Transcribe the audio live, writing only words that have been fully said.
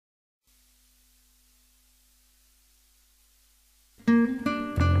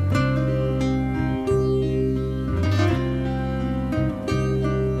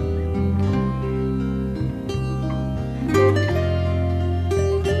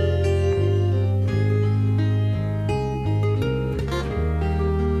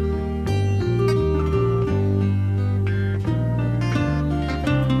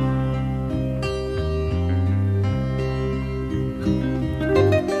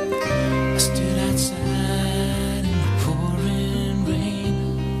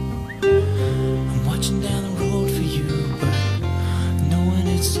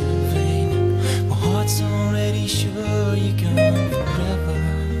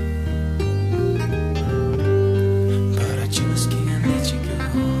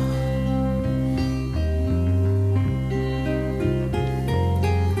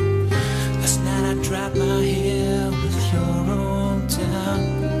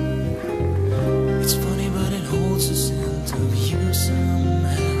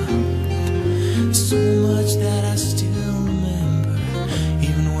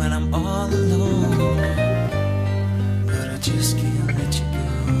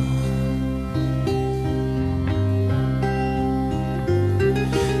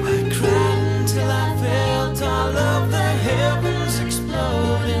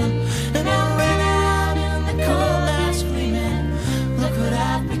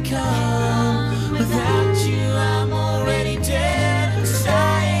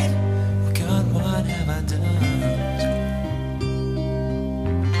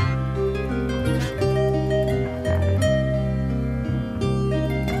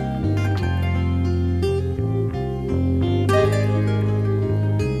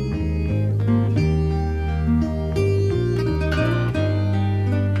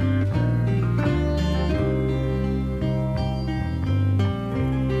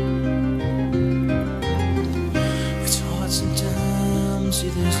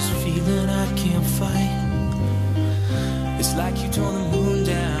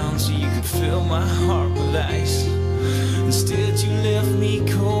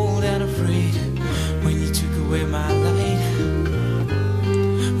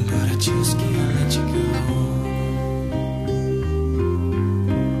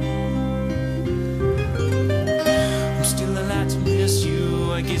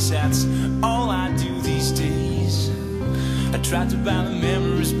guess that's all I do these days. I tried to buy the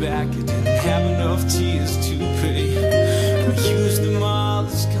memories back, I didn't have enough tears to pay. I used them all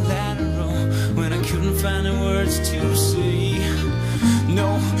as collateral when I couldn't find the words to say.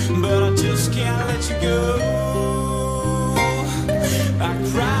 No, but I just can't let you go. I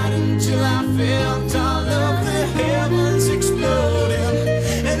cried until I felt all of the heavens exploding,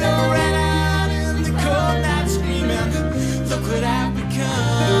 and I ran out in the cold night screaming, look what I've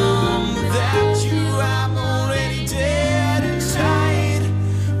become. Without you I'm already dead inside.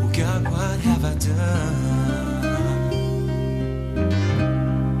 Oh God, what have I done?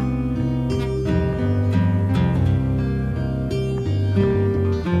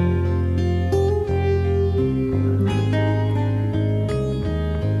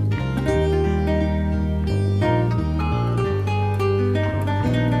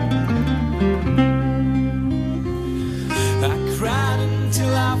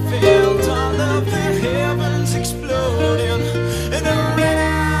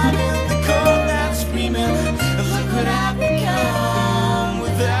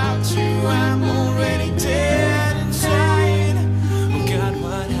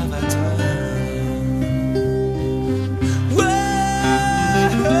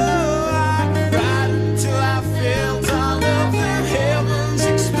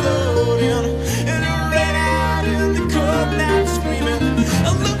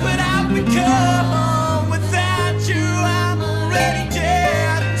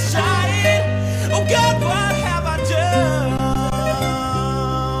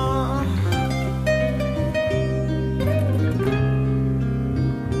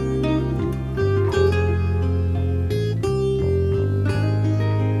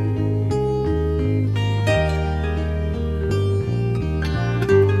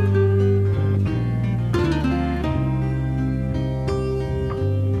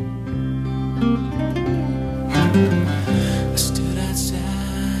 I stood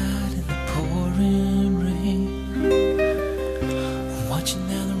outside in the pouring rain, I'm watching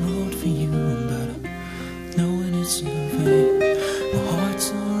down the road for you, but I'm knowing it's in vain. My heart's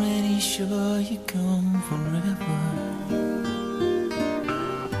already sure you're gone forever.